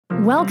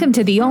Welcome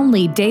to the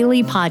only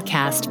daily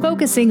podcast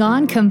focusing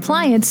on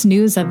compliance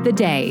news of the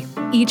day.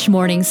 Each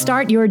morning,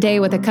 start your day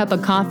with a cup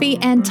of coffee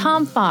and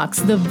Tom Fox,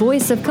 the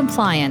voice of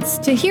compliance,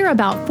 to hear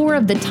about 4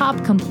 of the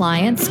top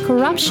compliance,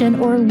 corruption,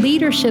 or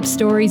leadership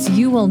stories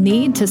you will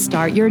need to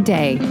start your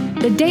day.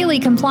 The Daily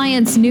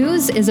Compliance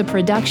News is a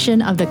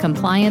production of the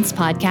Compliance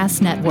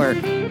Podcast Network.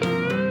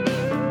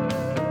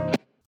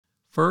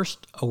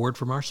 First, a word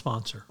from our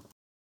sponsor.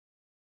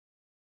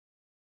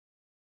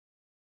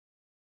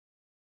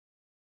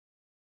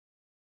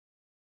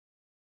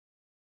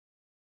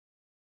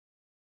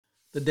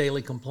 The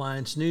Daily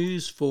Compliance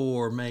News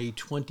for May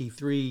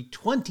 23,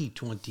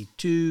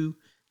 2022,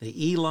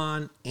 the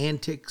Elon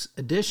Antics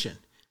Edition.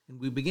 And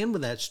we begin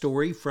with that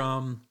story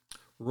from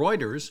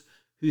Reuters,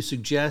 who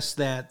suggests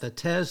that the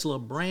Tesla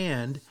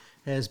brand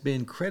has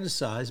been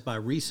criticized by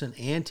recent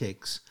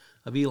antics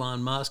of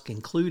Elon Musk,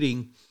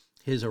 including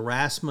his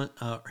harassment,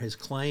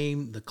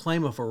 the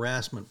claim of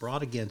harassment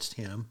brought against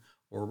him,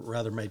 or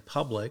rather made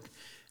public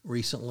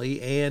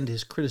recently, and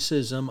his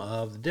criticism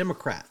of the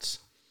Democrats.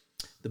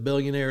 The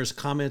billionaire's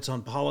comments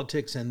on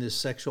politics and this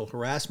sexual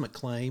harassment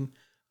claim,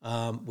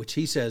 which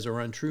he says are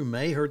untrue,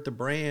 may hurt the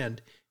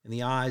brand in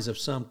the eyes of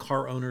some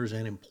car owners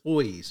and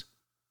employees.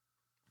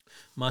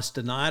 Musk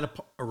denied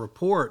a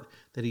report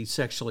that he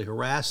sexually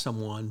harassed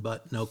someone,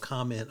 but no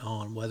comment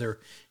on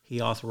whether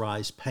he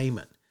authorized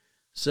payment.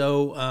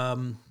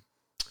 So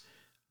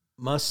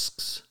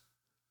Musk's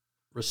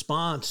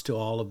response to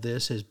all of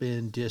this has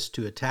been just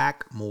to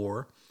attack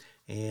more.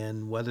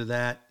 And whether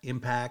that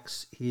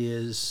impacts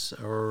his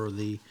or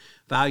the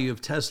value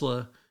of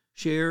Tesla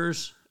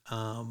shares,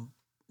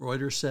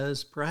 Reuters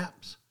says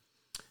perhaps.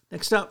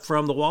 Next up,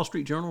 from the Wall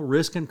Street Journal,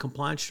 Risk and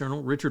Compliance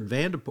Journal, Richard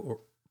Vanderpoort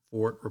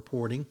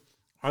reporting,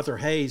 Arthur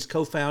Hayes,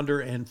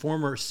 co-founder and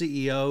former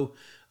CEO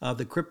of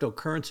the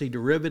cryptocurrency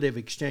derivative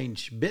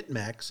exchange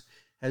BitMEX,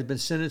 has been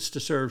sentenced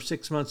to serve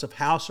 6 months of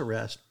house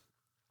arrest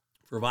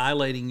for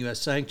violating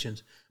U.S.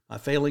 sanctions by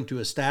failing to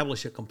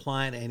establish a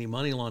compliant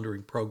anti-money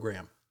laundering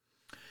program.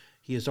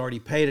 He has already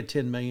paid a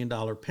 $10 million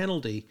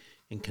penalty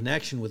in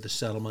connection with the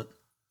settlement.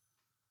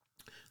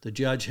 The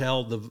judge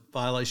held the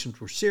violations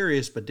were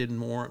serious, but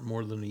didn't warrant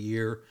more than a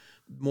year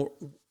in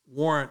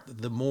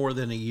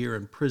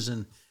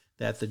prison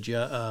that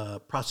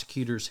the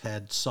prosecutors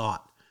had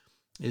sought.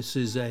 This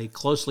is a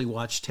closely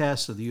watched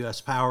test of the U.S.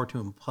 power to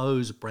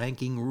impose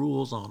banking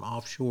rules on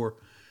offshore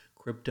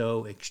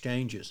crypto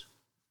exchanges.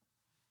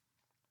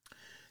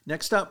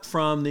 Next up,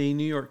 from the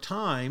New York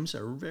Times,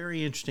 a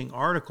very interesting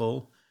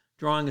article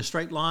drawing a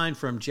straight line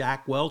from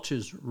Jack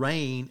Welch's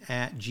reign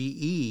at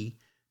GE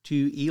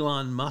to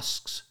Elon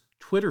Musk's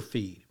Twitter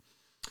feed.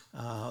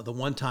 The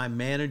one-time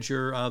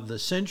manager of the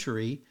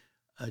century,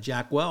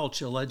 Jack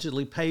Welch,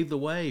 allegedly paved the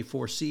way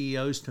for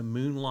CEOs to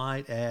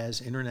moonlight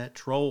as internet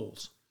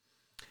trolls.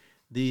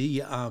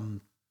 The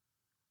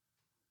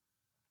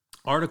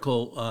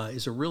article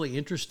is a really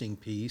interesting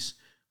piece,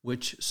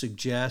 which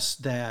suggests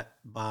that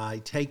by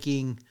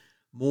taking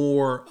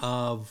more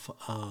of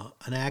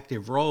an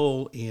active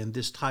role in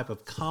this type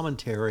of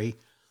commentary,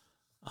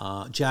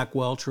 Jack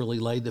Welch really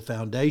laid the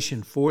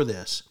foundation for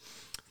this.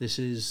 This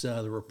is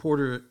the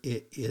reporter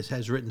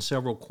has written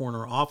several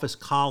corner office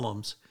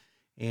columns,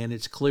 and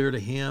it's clear to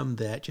him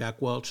that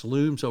Jack Welch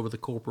looms over the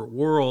corporate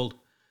world,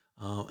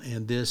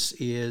 and this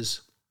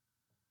is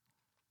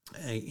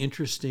an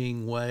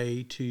interesting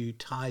way to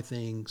tie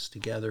things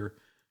together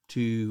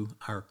to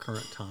our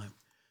current time.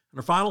 And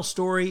our final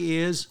story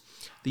is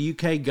the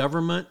UK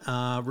government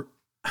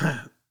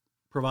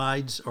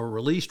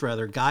released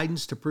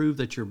guidance to prove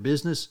that your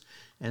business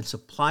and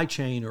supply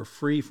chain are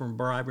free from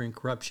bribery and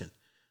corruption.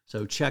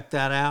 So check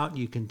that out.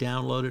 You can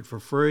download it for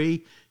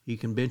free. You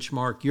can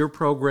benchmark your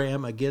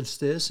program against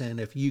this. And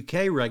if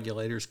UK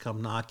regulators come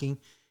knocking,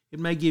 it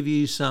may give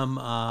you some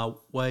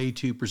way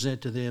to present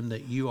to them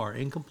that you are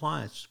in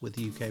compliance with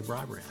the UK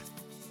Bribery Act.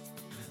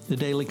 The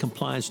Daily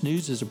Compliance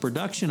News is a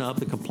production of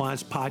the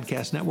Compliance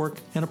Podcast Network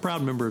and a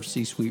proud member of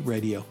C-Suite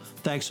Radio.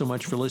 Thanks so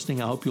much for listening.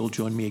 I hope you'll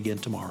join me again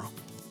tomorrow.